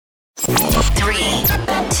Three,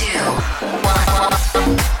 two,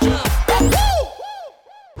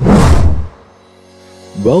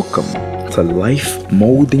 Welcome to Life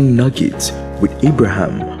Molding Nuggets with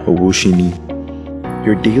Abraham Owushini,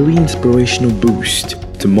 your daily inspirational boost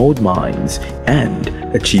to mold minds and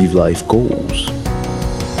achieve life goals.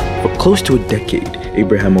 For close to a decade,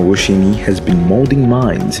 Abraham Owushini has been molding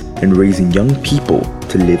minds and raising young people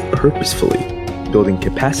to live purposefully, building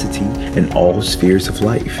capacity in all spheres of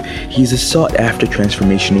life. He is a sought-after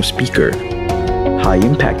transformational speaker,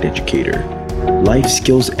 high-impact educator, life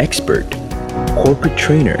skills expert, corporate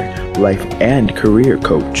trainer, life and career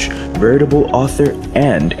coach, veritable author,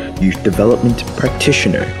 and youth development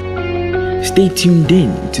practitioner. Stay tuned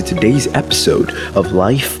in to today's episode of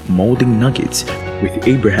Life Molding Nuggets with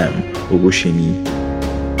Abraham Owushini.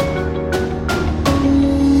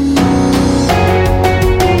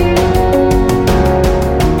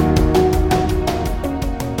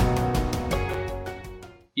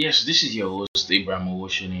 Yes, this is your host Abraham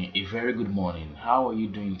Owushini. A very good morning. How are you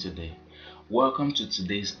doing today? Welcome to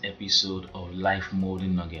today's episode of Life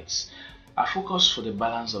Molding Nuggets. Our focus for the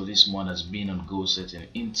balance of this month has been on goal setting.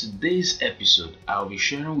 In today's episode, I'll be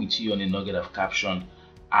sharing with you on a nugget I've captioned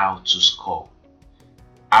How to Score.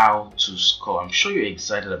 How to Score. I'm sure you're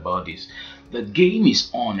excited about this. The game is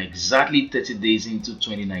on exactly 30 days into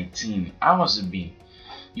 2019. How has it been?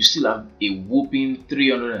 You still have a whopping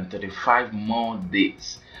 335 more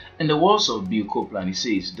days. In the words of Bill Copeland, he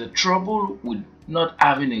says, the trouble with not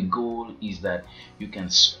having a goal is that you can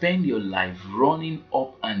spend your life running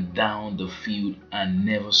up and down the field and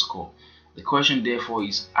never score. The question therefore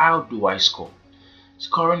is, how do I score?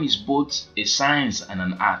 Scoring is both a science and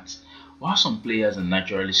an art. While some players are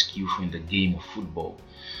naturally skillful in the game of football,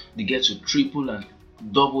 they get to triple and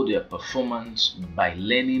double their performance by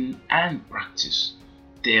learning and practice.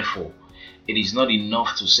 Therefore, it is not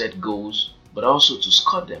enough to set goals, but also to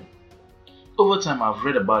score them. Over time, I've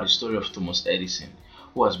read about the story of Thomas Edison,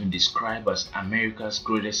 who has been described as America's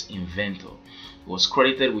greatest inventor. He was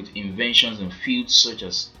credited with inventions in fields such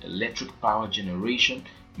as electric power generation,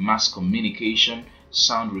 mass communication,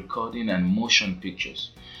 sound recording, and motion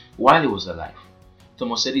pictures. While he was alive,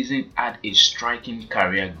 Thomas Edison had a striking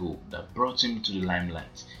career goal that brought him to the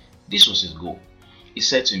limelight. This was his goal. He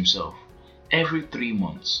said to himself, every 3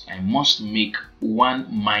 months, I must make one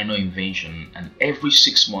minor invention, and every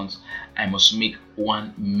 6 months, I must make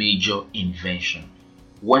one major invention.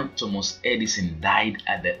 When Thomas Edison died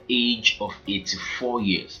at the age of 84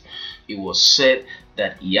 years, it was said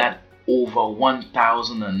that he had over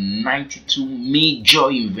 1,092 major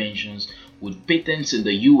inventions with patents in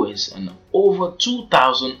the US and over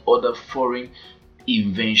 2,000 other foreign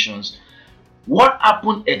inventions. What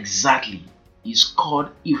happened exactly? He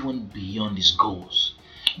scored even beyond his goals.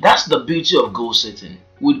 That's the beauty of goal setting.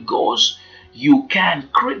 With goals, you can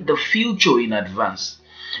create the future in advance.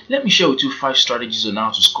 Let me share with you 5 strategies on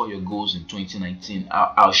how to score your goals in 2019.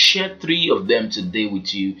 I'll share 3 of them today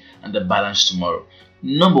with you and the balance tomorrow.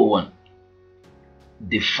 Number 1,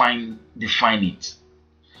 define it.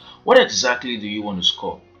 What exactly do you want to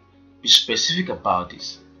score? Be specific about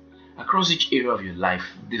this. Across each area of your life,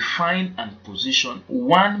 define and position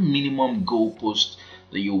one minimum goalpost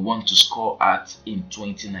that you want to score at in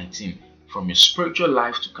 2019. From your spiritual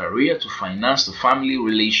life to career to finance to family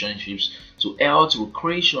relationships to health,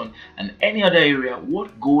 recreation, and any other area,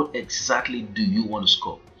 what goal exactly do you want to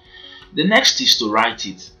score? The next is to write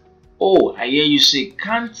it. Oh, I hear you say,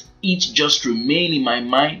 can't it just remain in my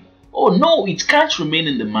mind? Oh no, it can't remain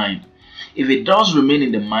in the mind. If it does remain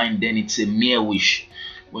in the mind, then it's a mere wish.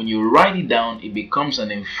 When you write it down, it becomes an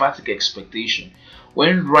emphatic expectation.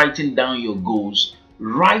 When writing down your goals,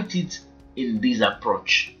 write it in this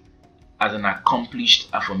approach as an accomplished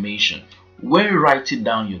affirmation. When writing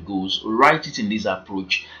down your goals, write it in this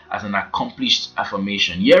approach as an accomplished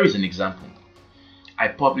affirmation. Here is an example. I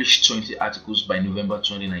published 20 articles by November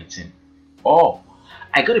 2019. Or,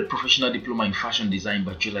 I got a professional diploma in fashion design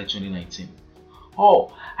by July 2019.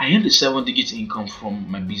 Or, I earned a 7-digit income from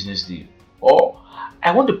my business deal. Or,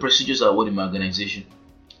 I won the prestigious award in my organization.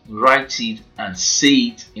 Write it and say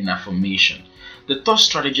it in affirmation. The third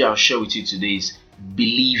strategy I'll share with you today is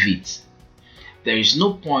believe it. There is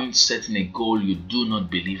no point setting a goal you do not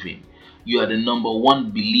believe in. You are the number 1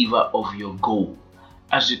 believer of your goal.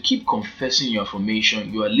 As you keep confessing your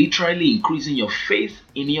affirmation, you are literally increasing your faith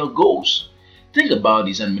in your goals. Think about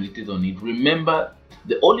this and meditate on it. Remember,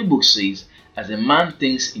 the Holy Book says, as a man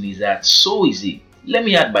thinks in his heart, so is he. Let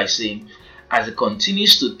me add by saying, as he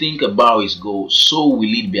continues to think about his goal, so will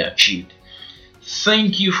it be achieved.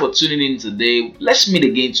 Thank you for tuning in today. Let's meet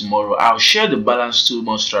again tomorrow. I'll share the balance 2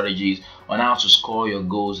 more strategies on how to score your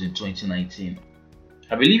goals in 2019.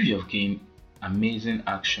 I believe you have gained amazing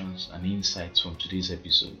actions and insights from today's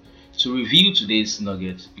episode. To review today's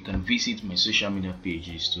nuggets, you can visit my social media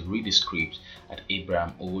pages to read the script at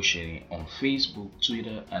Abraham Owosheni on Facebook,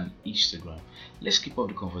 Twitter, and Instagram. Let's keep up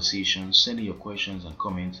the conversation. Send in your questions and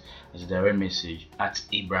comments as a direct message at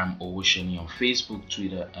Abraham Owosheni on Facebook,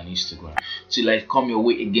 Twitter, and Instagram. Till I come your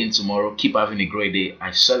way again tomorrow, keep having a great day.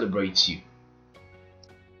 I celebrate you.